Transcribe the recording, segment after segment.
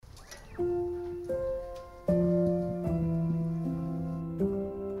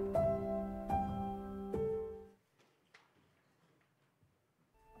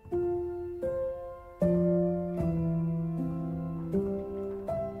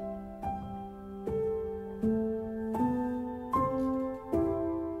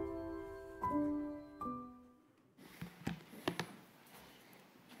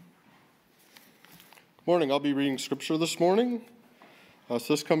Morning. I'll be reading scripture this morning. So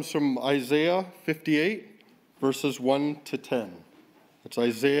this comes from Isaiah 58, verses 1 to 10. It's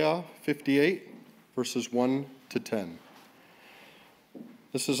Isaiah 58, verses 1 to 10.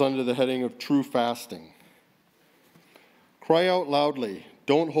 This is under the heading of true fasting. Cry out loudly,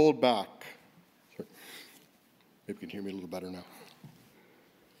 don't hold back. Sorry. Maybe you can hear me a little better now.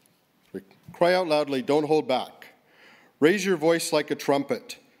 Cry out loudly, don't hold back. Raise your voice like a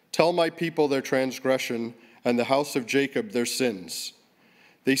trumpet. Tell my people their transgression and the house of Jacob their sins.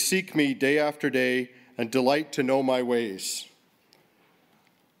 They seek me day after day and delight to know my ways.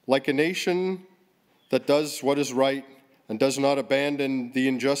 Like a nation that does what is right and does not abandon the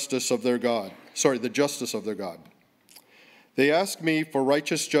justice of their God. They ask me for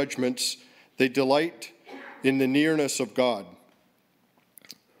righteous judgments. They delight in the nearness of God.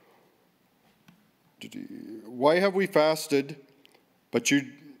 Why have we fasted, but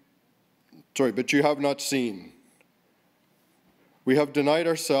you have not seen? We have denied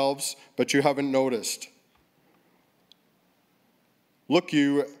ourselves, but you haven't noticed. Look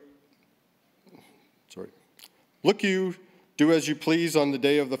you, do as you please on the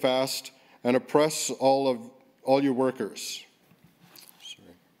day of the fast, and oppress all your workers.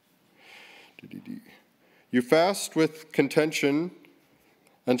 You fast with contention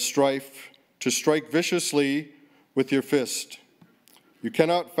and strife to strike viciously with your fist. You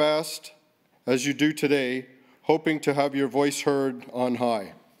cannot fast as you do today, hoping to have your voice heard on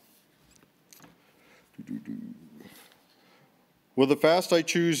high. Will the fast I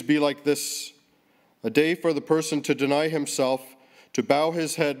choose be like this? A day for the person to deny himself, to bow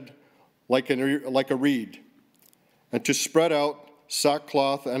his head like a reed, and to spread out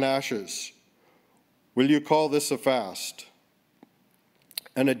sackcloth and ashes. Will you call this a fast?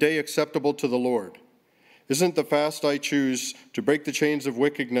 And a day acceptable to the Lord? Isn't the fast I choose to break the chains of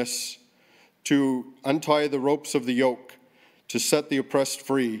wickedness, to untie the ropes of the yoke, to set the oppressed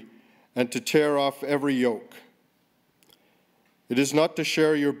free, and to tear off every yoke? It is not to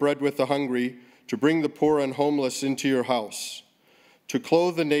share your bread with the hungry, to bring the poor and homeless into your house, to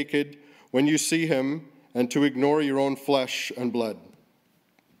clothe the naked when you see him, and to ignore your own flesh and blood.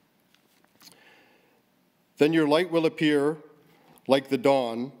 Then your light will appear like the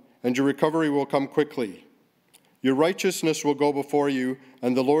dawn, and your recovery will come quickly. Your righteousness will go before you,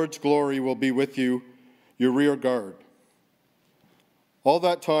 and the Lord's glory will be with you, your rear guard. All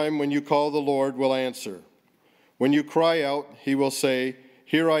that time when you call, the Lord will answer. When you cry out, he will say,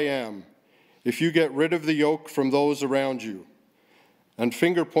 "Here I am." If you get rid of the yoke from those around you, and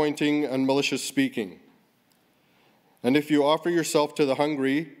finger-pointing and malicious speaking, and if you offer yourself to the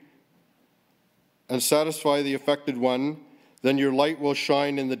hungry and satisfy the afflicted one, then your light will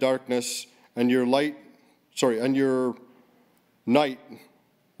shine in the darkness, and your night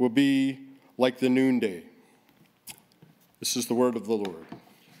will be like the noonday. This is the word of the Lord.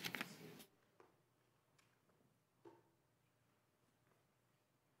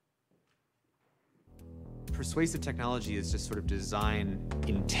 Persuasive technology is just sort of design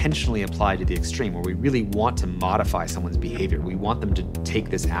intentionally applied to the extreme, where we really want to modify someone's behavior. We want them to take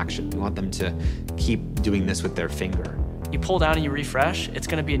this action. We want them to keep doing this with their finger. You pull down and you refresh, it's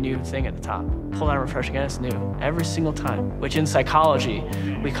going to be a new thing at the top. Pull down and refresh again, it's new. Every single time, which in psychology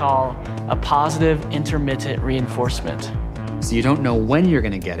we call a positive intermittent reinforcement. So you don't know when you're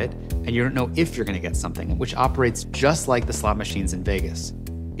going to get it, and you don't know if you're going to get something, which operates just like the slot machines in Vegas.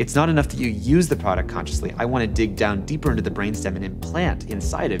 It's not enough that you use the product consciously. I want to dig down deeper into the brainstem and implant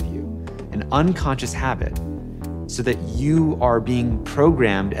inside of you an unconscious habit so that you are being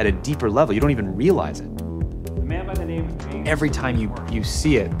programmed at a deeper level. You don't even realize it. The man by the name of James. Every time you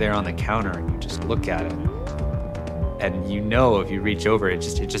see it there on the counter and you just look at it, and you know if you reach over, it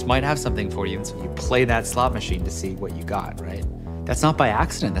just might have something for you, and so you play that slot machine to see what you got, right? That's not by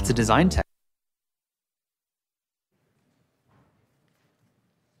accident. That's a design tech.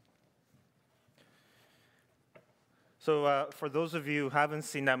 So for those of you who haven't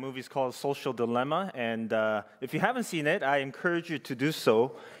seen that movie, it's called Social Dilemma. And if you haven't seen it, I encourage you to do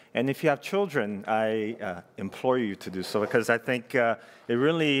so. And if you have children, I implore you to do so, because I think it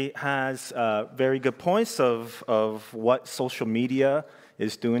really has very good points of what social media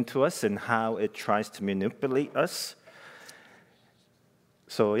is doing to us and how it tries to manipulate us.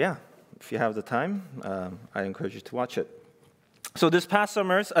 So yeah, if you have the time, I encourage you to watch it. So this past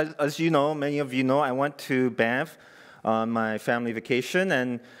summer, as you know, many of you know, I went to Banff on my family vacation,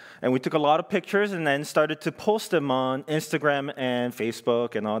 and we took a lot of pictures and then started to post them on Instagram and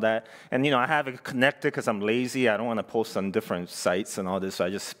Facebook and all that. And I have it connected because I'm lazy. I don't want to post on different sites and all this, so I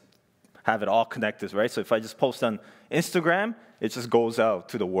just have it all connected, right? So if I just post on Instagram, it just goes out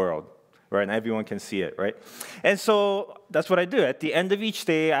to the world. right? And everyone can see it, right? And so that's what I do. At the end of each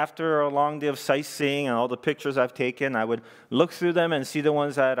day, after a long day of sightseeing and all the pictures I've taken, I would look through them and see the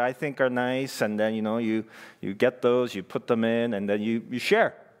ones that I think are nice, and then, you get those, you put them in, and then you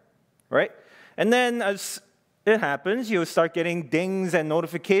share, right? And then as it happens, you start getting dings and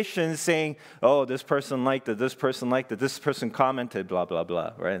notifications saying, oh, this person liked it, this person liked it, this person commented, blah, blah,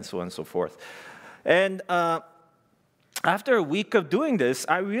 blah, right? And so on and so forth. And after a week of doing this,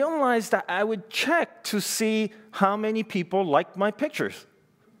 I realized that I would check to see how many people liked my pictures.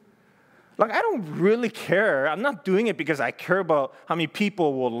 Like, I don't really care. I'm not doing it because I care about how many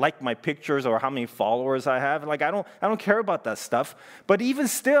people will like my pictures or how many followers I have. Like, I don't care about that stuff. But even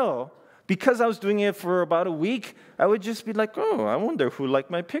still, because I was doing it for about a week, I would just be like, oh, I wonder who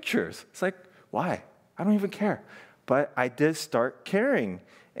liked my pictures. It's like, why? I don't even care. But I did start caring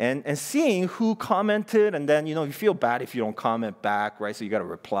and seeing who commented, and then, you feel bad if you don't comment back, right? So you got to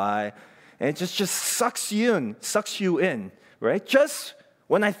reply. And it just sucks you in, right? Just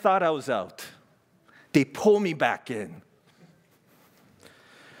when I thought I was out, they pull me back in.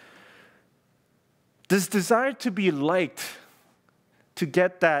 This desire to be liked, to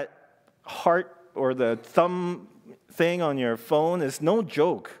get that heart or the thumb thing on your phone is no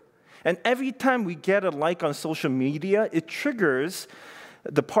joke. And every time we get a like on social media, it triggers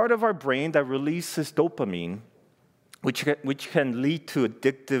the part of our brain that releases dopamine, which can lead to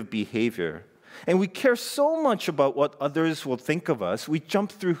addictive behavior. And we care so much about what others will think of us, we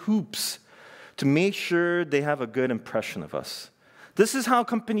jump through hoops to make sure they have a good impression of us. This is how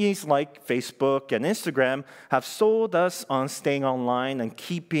companies like Facebook and Instagram have sold us on staying online and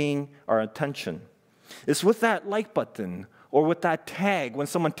keeping our attention. It's with that like button or with that tag. When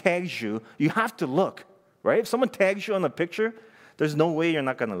someone tags you, you have to look, right? If someone tags you on a picture, there's no way you're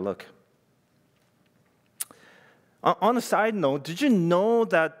not going to look. On a side note, did you know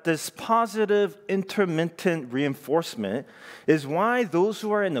that this positive intermittent reinforcement is why those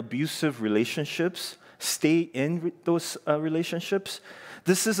who are in abusive relationships stay in those relationships?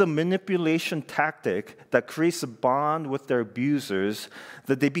 This is a manipulation tactic that creates a bond with their abusers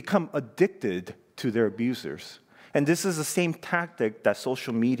that they become addicted to their abusers. And this is the same tactic that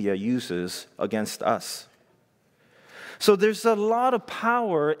social media uses against us. So there's a lot of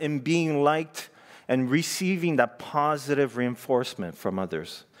power in being liked and receiving that positive reinforcement from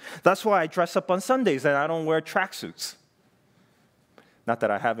others. That's why I dress up on Sundays and I don't wear tracksuits. Not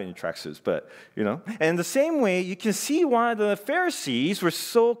that I have any tracksuits, but, And in the same way, you can see why the Pharisees were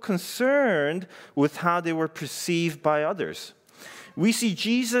so concerned with how they were perceived by others. We see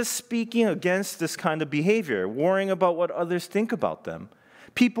Jesus speaking against this kind of behavior, worrying about what others think about them.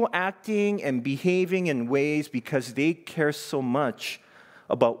 People acting and behaving in ways because they care so much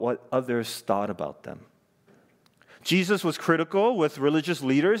about what others thought about them. Jesus was critical with religious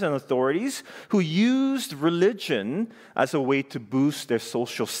leaders and authorities who used religion as a way to boost their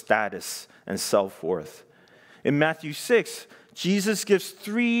social status and self-worth. In Matthew 6, Jesus gives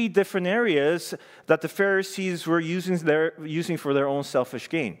 3 different areas that the Pharisees were using for their own selfish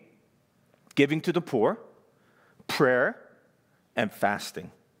gain: giving to the poor, prayer, and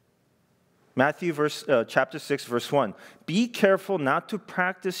fasting. Matthew chapter 6, verse 1. Be careful not to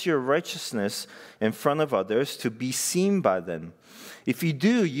practice your righteousness in front of others to be seen by them. If you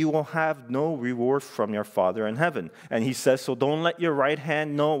do, you will have no reward from your Father in heaven. And he says, so don't let your right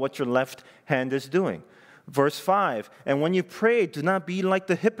hand know what your left hand is doing. Verse 5, and when you pray, do not be like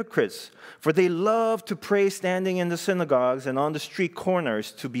the hypocrites, for they love to pray standing in the synagogues and on the street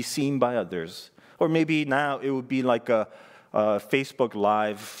corners to be seen by others. Or maybe now it would be like a Facebook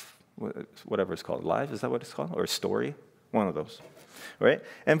Live, whatever it's called. Live, is that what it's called? Or story? One of those, right?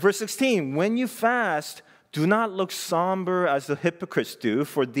 And verse 16, when you fast, do not look somber as the hypocrites do,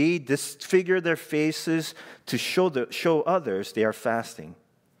 for they disfigure their faces to show others they are fasting.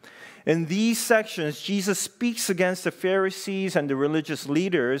 In these sections, Jesus speaks against the Pharisees and the religious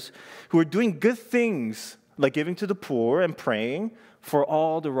leaders who are doing good things, like giving to the poor and praying, for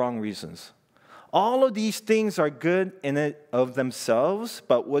all the wrong reasons. All of these things are good in and of themselves,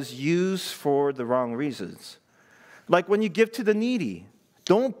 but was used for the wrong reasons. Like when you give to the needy,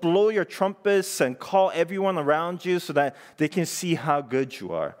 don't blow your trumpets and call everyone around you so that they can see how good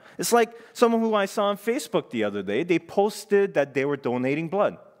you are. It's like someone who I saw on Facebook the other day. They posted that they were donating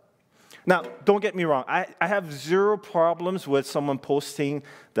blood. Now, don't get me wrong. I have 0 problems with someone posting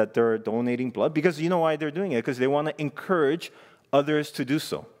that they're donating blood, because you know why they're doing it? Because they want to encourage others to do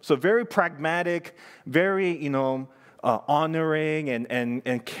so. So very pragmatic, very, honoring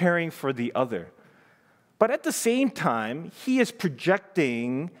and caring for the other. But at the same time, he is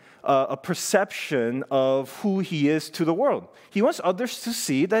projecting a perception of who he is to the world. He wants others to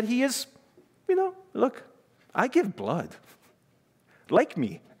see that he is Look, I give blood. Like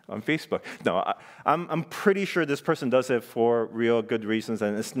me on Facebook. No, I'm pretty sure this person does it for real good reasons,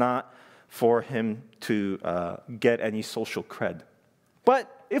 and it's not for him to get any social cred.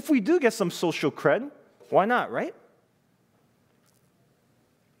 But if we do get some social cred, why not, right?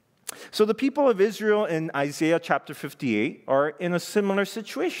 So the people of Israel in Isaiah chapter 58 are in a similar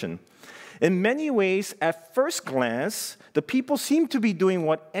situation. In many ways, at first glance, the people seem to be doing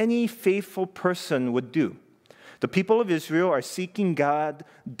what any faithful person would do. The people of Israel are seeking God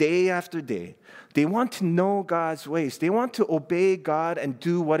day after day. They want to know God's ways. They want to obey God and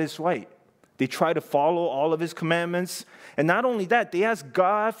do what is right. They try to follow all of his commandments. And not only that, they ask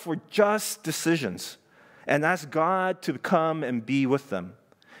God for just decisions and ask God to come and be with them.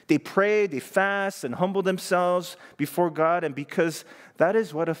 They pray, they fast, and humble themselves before God, and because that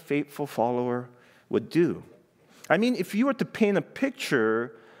is what a faithful follower would do. I mean, if you were to paint a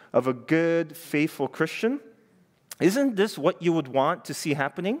picture of a good, faithful Christian, isn't this what you would want to see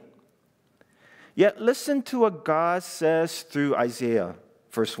happening? Yet listen to what God says through Isaiah,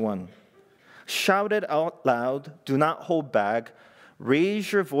 verse 1. Shout it out loud, do not hold back,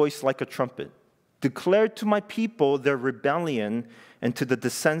 raise your voice like a trumpet. Declare to my people their rebellion, and to the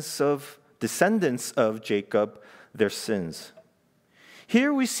descendants of Jacob their sins.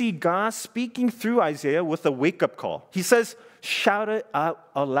 Here we see God speaking through Isaiah with a wake-up call. He says, shout it out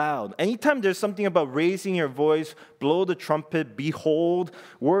aloud. Anytime there's something about raising your voice, blow the trumpet, behold,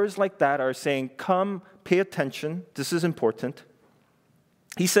 words like that are saying, come, pay attention, this is important.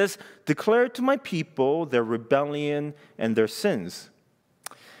 He says, declare to my people their rebellion and their sins.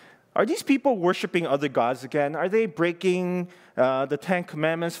 Are these people worshiping other gods again? Are they breaking the Ten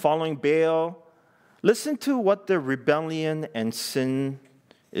Commandments, following Baal? Listen to what their rebellion and sin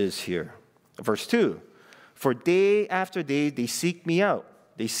is here. Verse 2, for day after day they seek me out.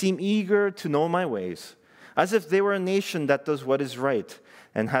 They seem eager to know my ways, as if they were a nation that does what is right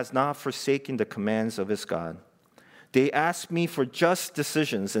and has not forsaken the commands of its God. They ask me for just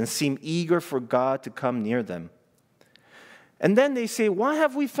decisions and seem eager for God to come near them. And then they say, why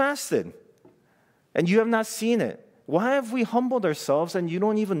have we fasted? And you have not seen it. Why have we humbled ourselves and you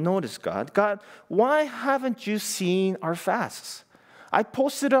don't even notice, God? God, why haven't you seen our fasts? I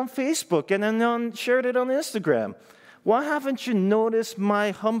posted on Facebook and then shared it on Instagram. Why haven't you noticed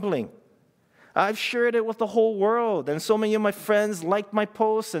my humbling? I've shared it with the whole world, and so many of my friends liked my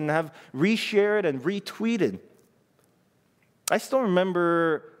posts and have reshared and retweeted. I still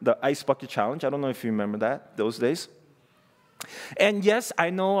remember the Ice Bucket Challenge. I don't know if you remember that, those days. And yes,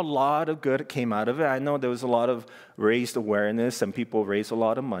 I know a lot of good came out of it. I know there was a lot of raised awareness and people raised a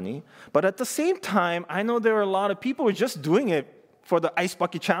lot of money. But at the same time, I know there are a lot of people who are just doing it for the Ice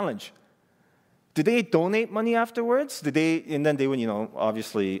Bucket Challenge. Did they donate money afterwards? And then they would,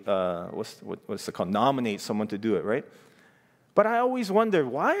 obviously, what's it called? Nominate someone to do it, right? But I always wonder,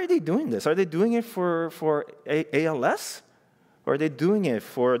 why are they doing this? Are they doing it for ALS? Or are they doing it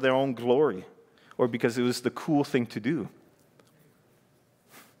for their own glory? Or because it was the cool thing to do?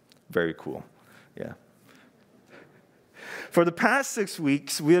 Very cool, yeah. For the past 6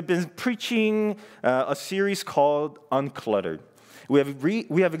 weeks, we have been preaching a series called Uncluttered.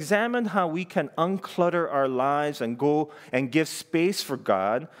 We have examined how we can unclutter our lives and go and give space for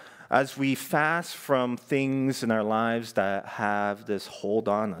God as we fast from things in our lives that have this hold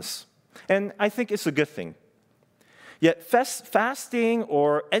on us. And I think it's a good thing. Yet fasting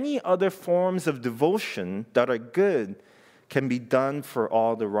or any other forms of devotion that are good can be done for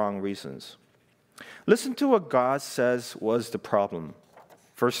all the wrong reasons. Listen to what God says was the problem.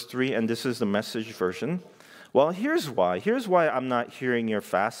 Verse 3, and this is the Message version. Well, here's why. Here's why I'm not hearing your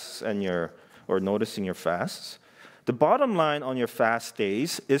fasts or noticing your fasts. The bottom line on your fast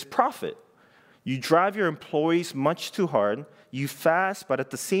days is profit. You drive your employees much too hard. You fast, but at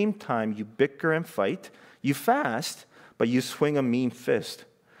the same time, you bicker and fight. You fast, but you swing a mean fist.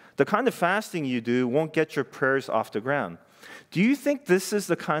 The kind of fasting you do won't get your prayers off the ground. Do you think this is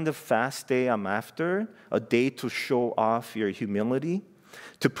the kind of fast day I'm after? A day to show off your humility?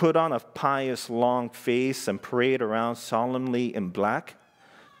 To put on a pious long face and parade around solemnly in black?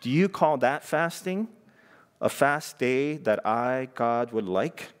 Do you call that fasting? A fast day that I, God, would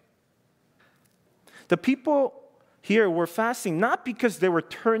like? The people here were fasting not because they were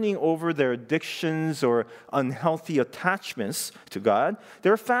turning over their addictions or unhealthy attachments to God. They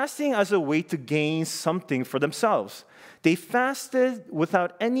were fasting as a way to gain something for themselves. They fasted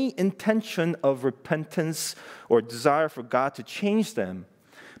without any intention of repentance or desire for God to change them,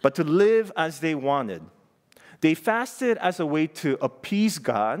 but to live as they wanted. They fasted as a way to appease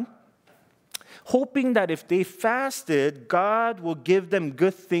God, hoping that if they fasted, God will give them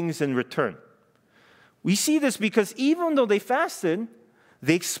good things in return. We see this because even though they fasted,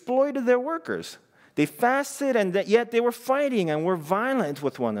 they exploited their workers. They fasted and yet they were fighting and were violent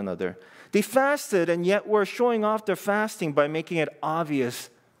with one another. They fasted and yet were showing off their fasting by making it obvious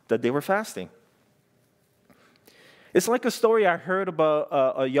that they were fasting. It's like a story I heard about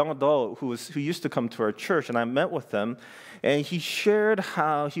a young adult who used to come to our church, and I met with them, and he shared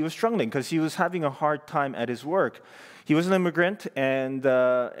how he was struggling because he was having a hard time at his work. He was an immigrant, and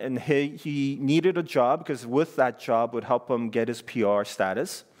he needed a job because with that job would help him get his PR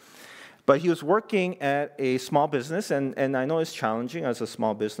status. But he was working at a small business, and I know it's challenging as a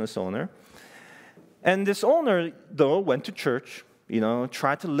small business owner. And this owner, though, went to church,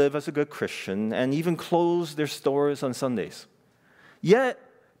 tried to live as a good Christian, and even closed their stores on Sundays. Yet,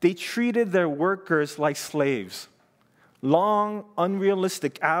 they treated their workers like slaves. Long,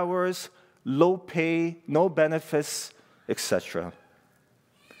 unrealistic hours, low pay, no benefits, etc.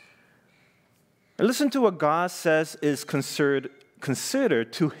 And listen to what God says is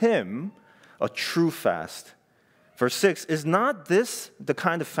considered to him a true fast. Verse 6, is not this the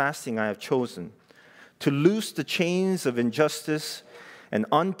kind of fasting I have chosen? To loose the chains of injustice and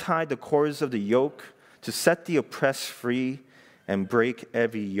untie the cords of the yoke, to set the oppressed free and break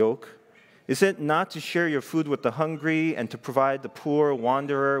every yoke? Is it not to share your food with the hungry and to provide the poor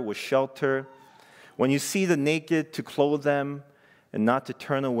wanderer with shelter? When you see the naked, to clothe them and not to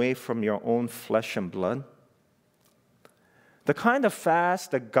turn away from your own flesh and blood? The kind of fast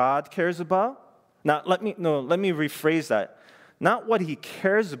that God cares about. Now, let me rephrase that. Not what he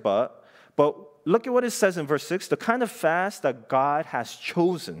cares about, but look at what it says in verse 6. The kind of fast that God has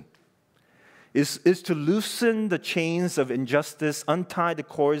chosen is to loosen the chains of injustice, untie the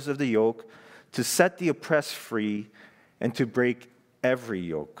cords of the yoke, to set the oppressed free, and to break every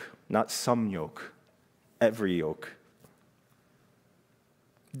yoke. Not some yoke, every yoke.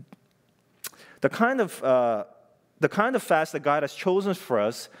 The kind of fast that God has chosen for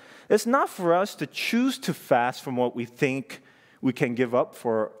us is not for us to choose to fast from what we think we can give up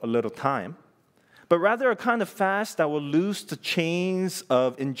for a little time, but rather a kind of fast that will loose the chains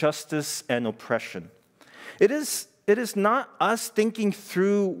of injustice and oppression. It is not us thinking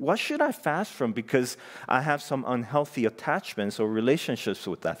through, what should I fast from because I have some unhealthy attachments or relationships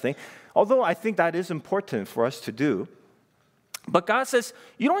with that thing, although I think that is important for us to do. But God says,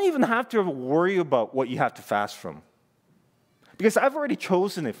 you don't even have to worry about what you have to fast from, because I've already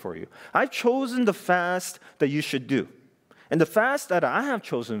chosen it for you. I've chosen the fast that you should do. And the fast that I have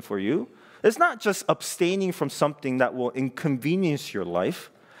chosen for you is not just abstaining from something that will inconvenience your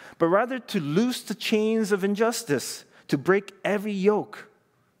life, but rather to loose the chains of injustice, to break every yoke.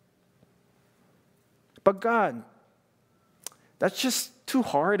 But God, that's just too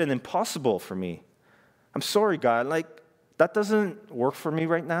hard and impossible for me. I'm sorry, God, that doesn't work for me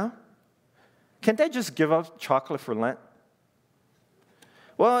right now. Can't I just give up chocolate for Lent?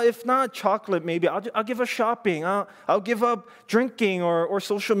 Well, if not chocolate, maybe I'll give up shopping. I'll give up drinking or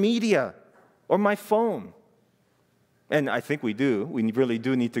social media or my phone. And I think we do. We really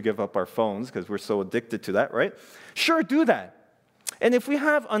do need to give up our phones because we're so addicted to that, right? Sure, do that. And if we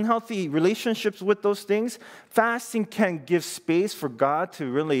have unhealthy relationships with those things, fasting can give space for God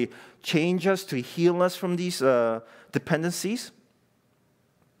to really change us, to heal us from these dependencies.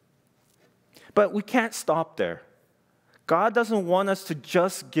 But we can't stop there. God doesn't want us to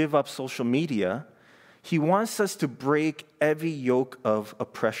just give up social media. He wants us to break every yoke of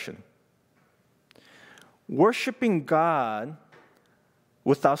oppression. Worshiping God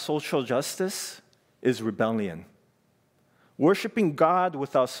without social justice is rebellion. Worshiping God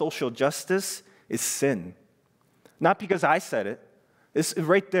without social justice is sin. Not because I said it. It's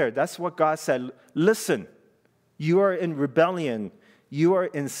right there. That's what God said. Listen, you are in rebellion. You are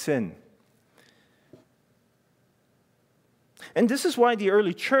in sin. And this is why the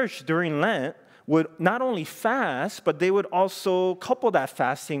early church during Lent would not only fast, but they would also couple that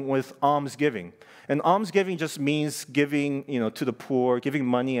fasting with almsgiving. And almsgiving just means giving, to the poor, giving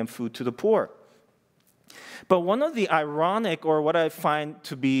money and food to the poor. But one of the ironic, or what I find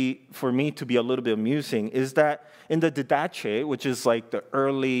to be, for me to be a little bit amusing, is that in the Didache, which is like the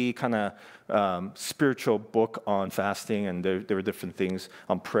early kind of spiritual book on fasting, and there were different things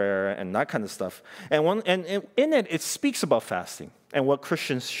on prayer and that kind of stuff. And in it, it speaks about fasting and what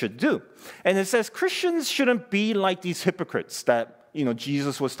Christians should do. And it says Christians shouldn't be like these hypocrites that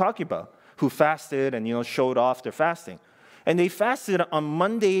Jesus was talking about, who fasted and showed off their fasting. And they fasted on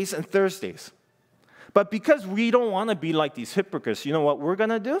Mondays and Thursdays. But because we don't want to be like these hypocrites, you know what we're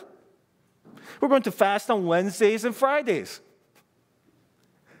going to do? We're going to fast on Wednesdays and Fridays.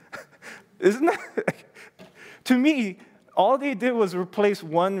 Isn't that? To me, All they did was replace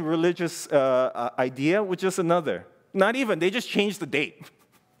one religious idea with just another. Not even, they just changed the date.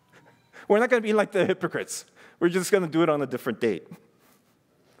 We're not going to be like the hypocrites. We're just going to do it on a different date.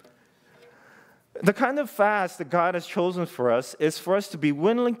 The kind of fast that God has chosen for us is for us to be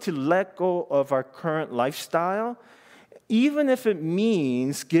willing to let go of our current lifestyle, even if it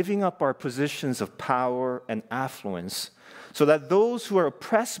means giving up our positions of power and affluence, so that those who are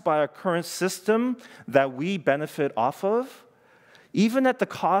oppressed by our current system that we benefit off of, even at the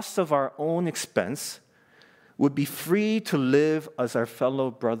cost of our own expense, would be free to live as our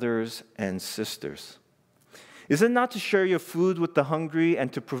fellow brothers and sisters. Is it not to share your food with the hungry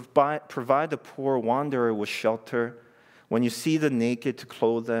and to provide the poor wanderer with shelter, when you see the naked to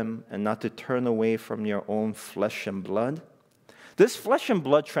clothe them and not to turn away from your own flesh and blood? This flesh and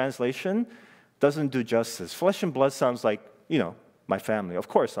blood translation doesn't do justice. Flesh and blood sounds like, my family. Of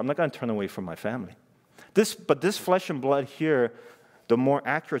course, I'm not going to turn away from my family. But this flesh and blood here, the more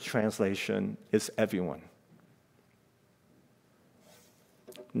accurate translation is everyone.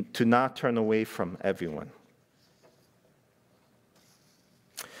 To not turn away from everyone.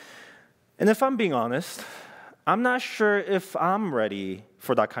 And if I'm being honest, I'm not sure if I'm ready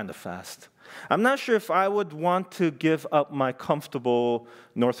for that kind of fast. I'm not sure if I would want to give up my comfortable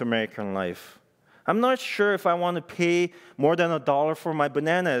North American life. I'm not sure if I want to pay more than $1 for my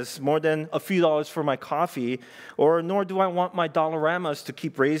bananas, more than a few dollars for my coffee, or nor do I want my Dollaramas to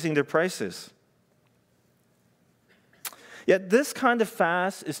keep raising their prices. Yet this kind of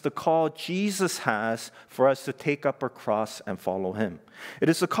fast is the call Jesus has for us to take up our cross and follow him. It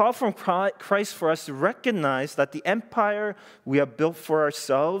is a call from Christ for us to recognize that the empire we have built for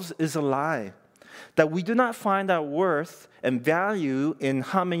ourselves is a lie, that we do not find our worth and value in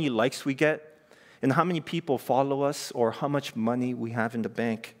how many likes we get, in how many people follow us, or how much money we have in the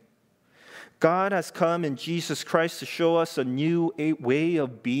bank. God has come in Jesus Christ to show us a new way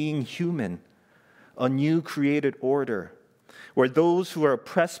of being human, a new created order, where those who are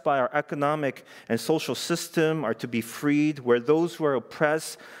oppressed by our economic and social system are to be freed, where those who are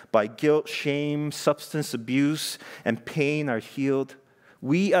oppressed by guilt, shame, substance abuse, and pain are healed.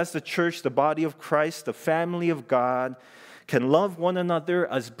 We as the church, the body of Christ, the family of God, can love one another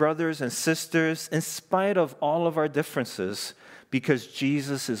as brothers and sisters in spite of all of our differences, because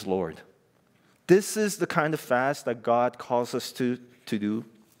Jesus is Lord. This is the kind of fast that God calls us to do,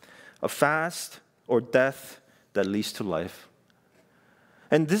 a fast or death that leads to life.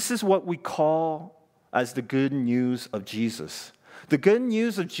 And this is what we call as the good news of Jesus. The good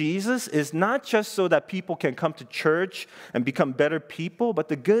news of Jesus is not just so that people can come to church and become better people, but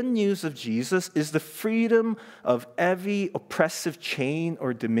the good news of Jesus is the freedom of every oppressive chain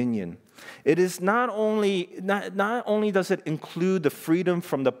or dominion. It is not only does it include the freedom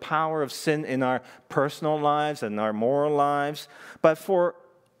from the power of sin in our personal lives and our moral lives, but for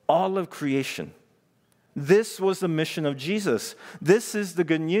all of creation. This was the mission of Jesus. This is the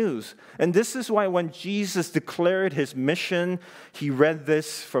good news. And this is why when Jesus declared his mission, he read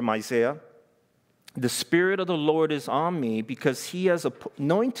this from Isaiah. The Spirit of the Lord is on me because he has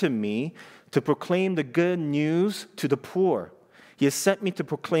anointed me to proclaim the good news to the poor. He has sent me to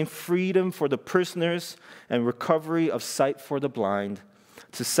proclaim freedom for the prisoners and recovery of sight for the blind,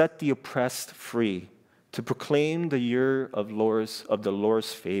 to set the oppressed free, to proclaim the year of the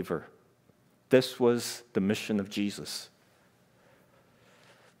Lord's favor. This was the mission of Jesus.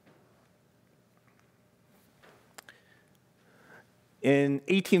 In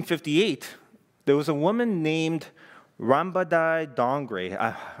 1858, there was a woman named Rambadai Dongre.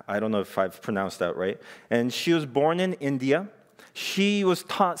 I don't know if I've pronounced that right. And she was born in India. She was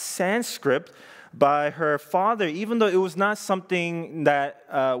taught Sanskrit by her father, even though it was not something that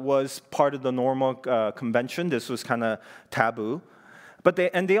was part of the normal convention. This was kind of taboo. But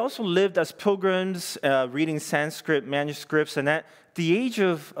they also lived as pilgrims, reading Sanskrit manuscripts, and at the age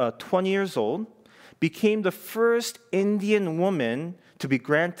of 20 years old, became the first Indian woman to be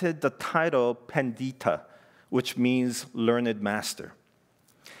granted the title Pandita, which means learned master.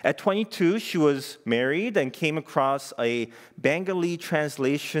 At 22, she was married and came across a Bengali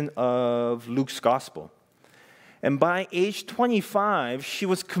translation of Luke's Gospel. And by age 25, she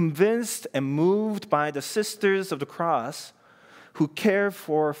was convinced and moved by the Sisters of the Cross, who care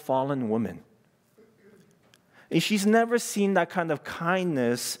for fallen women. And she's never seen that kind of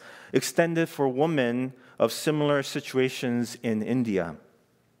kindness extended for women of similar situations in India.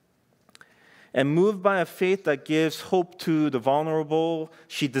 And moved by a faith that gives hope to the vulnerable,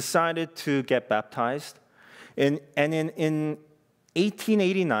 she decided to get baptized. And in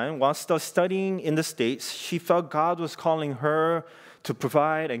 1889, while still studying in the States, she felt God was calling her to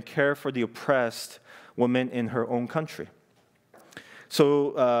provide and care for the oppressed women in her own country.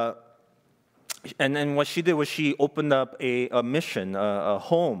 So, and then what she did was she opened up a mission, a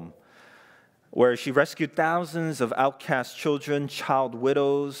home, where she rescued thousands of outcast children, child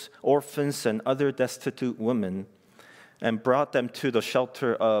widows, orphans, and other destitute women, and brought them to the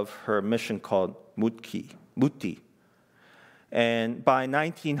shelter of her mission called Muti. And by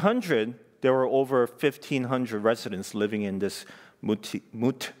 1900, there were over 1,500 residents living in this Mukti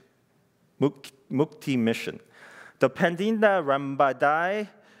mission. The Pandinda Rambadai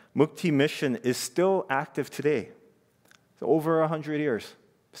Mukti mission is still active today. So over 100 years,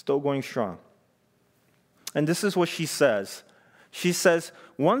 still going strong. And this is what she says. She says,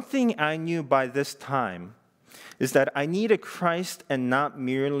 "One thing I knew by this time is that I needed Christ and not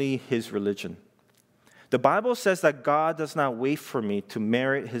merely his religion. The Bible says that God does not wait for me to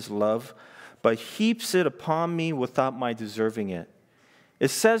merit his love, but heaps it upon me without my deserving it. It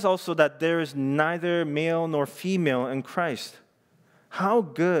says also that there is neither male nor female in Christ. How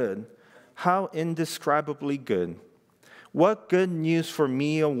good, how indescribably good. What good news for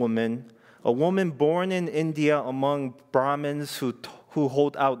me, a woman born in India among Brahmins who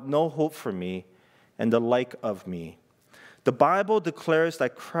hold out no hope for me and the like of me. The Bible declares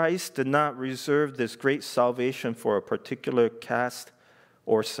that Christ did not reserve this great salvation for a particular caste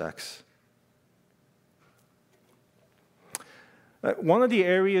or sex." One of the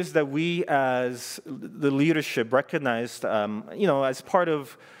areas that we as the leadership recognized, as part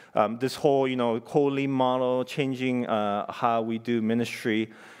of this whole, Kohli model, changing how we do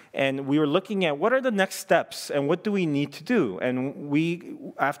ministry, and we were looking at what are the next steps and what do we need to do. And we,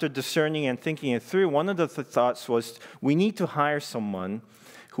 after discerning and thinking it through, one of the thoughts was we need to hire someone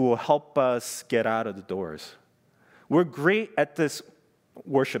who will help us get out of the doors. We're great at this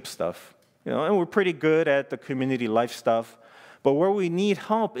worship stuff, and we're pretty good at the community life stuff. But where we need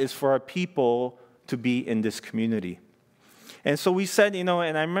help is for our people to be in this community. And so we said, and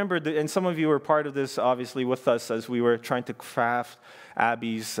I remember, and some of you were part of this, obviously, with us as we were trying to craft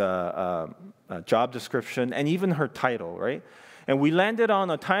Abby's job description and even her title, right? And we landed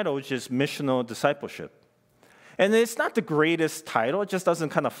on a title which is Missional Discipleship. And it's not the greatest title. It just doesn't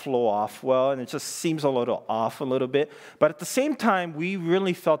kind of flow off well, and it just seems a little off a little bit. But at the same time, we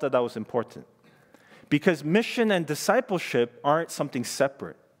really felt that was important. Because mission and discipleship aren't something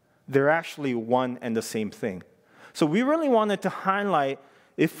separate. They're actually one and the same thing. So we really wanted to highlight,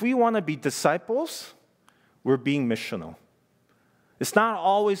 if we want to be disciples, we're being missional. It's not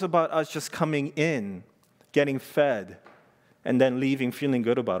always about us just coming in, getting fed, and then leaving feeling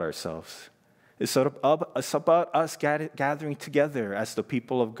good about ourselves. It's about us gathering together as the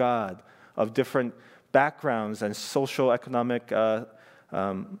people of God, of different backgrounds and social economic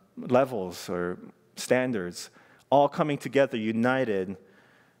levels or standards, all coming together, united,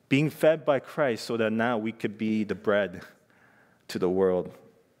 being fed by Christ so that now we could be the bread to the world.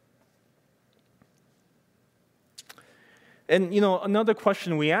 And, another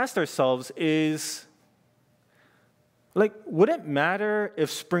question we asked ourselves is, would it matter if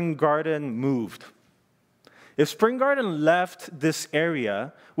Spring Garden moved? If Spring Garden left this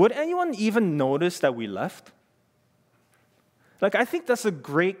area, would anyone even notice that we left? I think that's a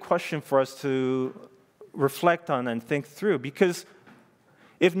great question for us to reflect on and think through, because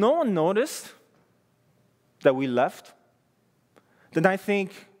if no one noticed that we left, then I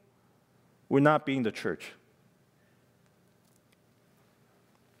think we're not being the church.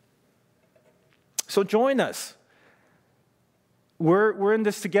 So join us. We're in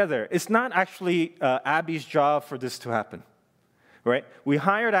this together. It's not actually Abby's job for this to happen. Right? We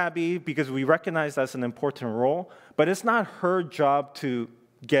hired Abby because we recognize that's an important role, but it's not her job to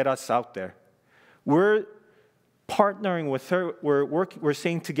get us out there. We're partnering with her. We're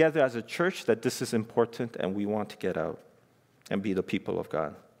saying together as a church that this is important and we want to get out and be the people of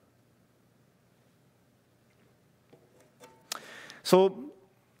God. So,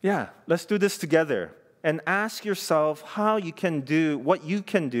 let's do this together and ask yourself what you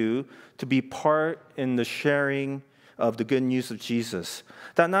can do to be part in the sharing of the good news of Jesus,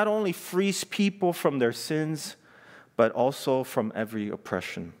 that not only frees people from their sins, but also from every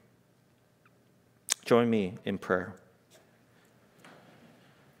oppression. Join me in prayer.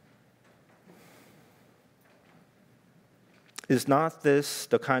 Is not this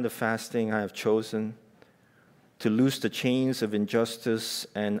the kind of fasting I have chosen, to loose the chains of injustice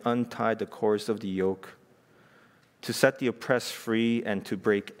and untie the cords of the yoke, to set the oppressed free and to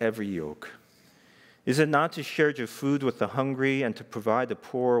break every yoke? Is it not to share your food with the hungry and to provide the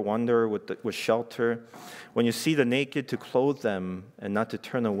poor wanderer with shelter? When you see the naked, to clothe them and not to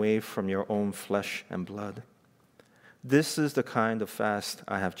turn away from your own flesh and blood? This is the kind of fast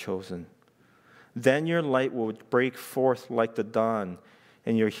I have chosen. Then your light will break forth like the dawn,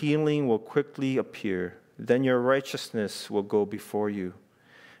 and your healing will quickly appear. Then your righteousness will go before you,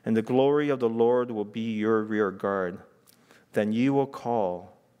 and the glory of the Lord will be your rear guard. Then you will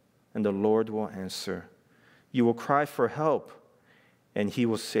call, and the Lord will answer. You will cry for help, and he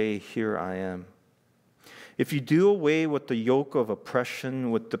will say, Here I am. If you do away with the yoke of oppression,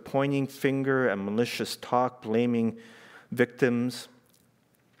 with the pointing finger and malicious talk, blaming victims,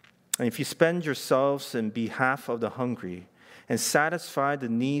 and if you spend yourselves in behalf of the hungry and satisfy the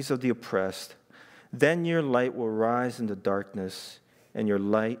needs of the oppressed, then your light will rise in the darkness, and your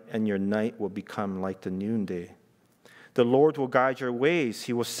night will become like the noonday. The Lord will guide your ways.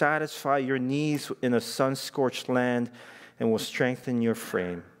 He will satisfy your needs in a sun-scorched land and will strengthen your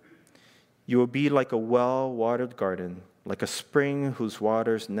frame. You will be like a well-watered garden, like a spring whose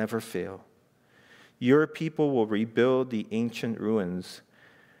waters never fail. Your people will rebuild the ancient ruins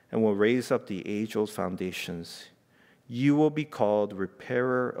and will raise up the age-old foundations. You will be called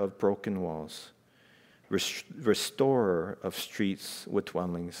repairer of broken walls, restorer of streets with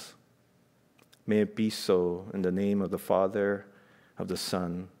dwellings. May it be so in the name of the Father, of the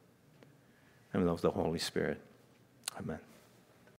Son, and of the Holy Spirit. Amen.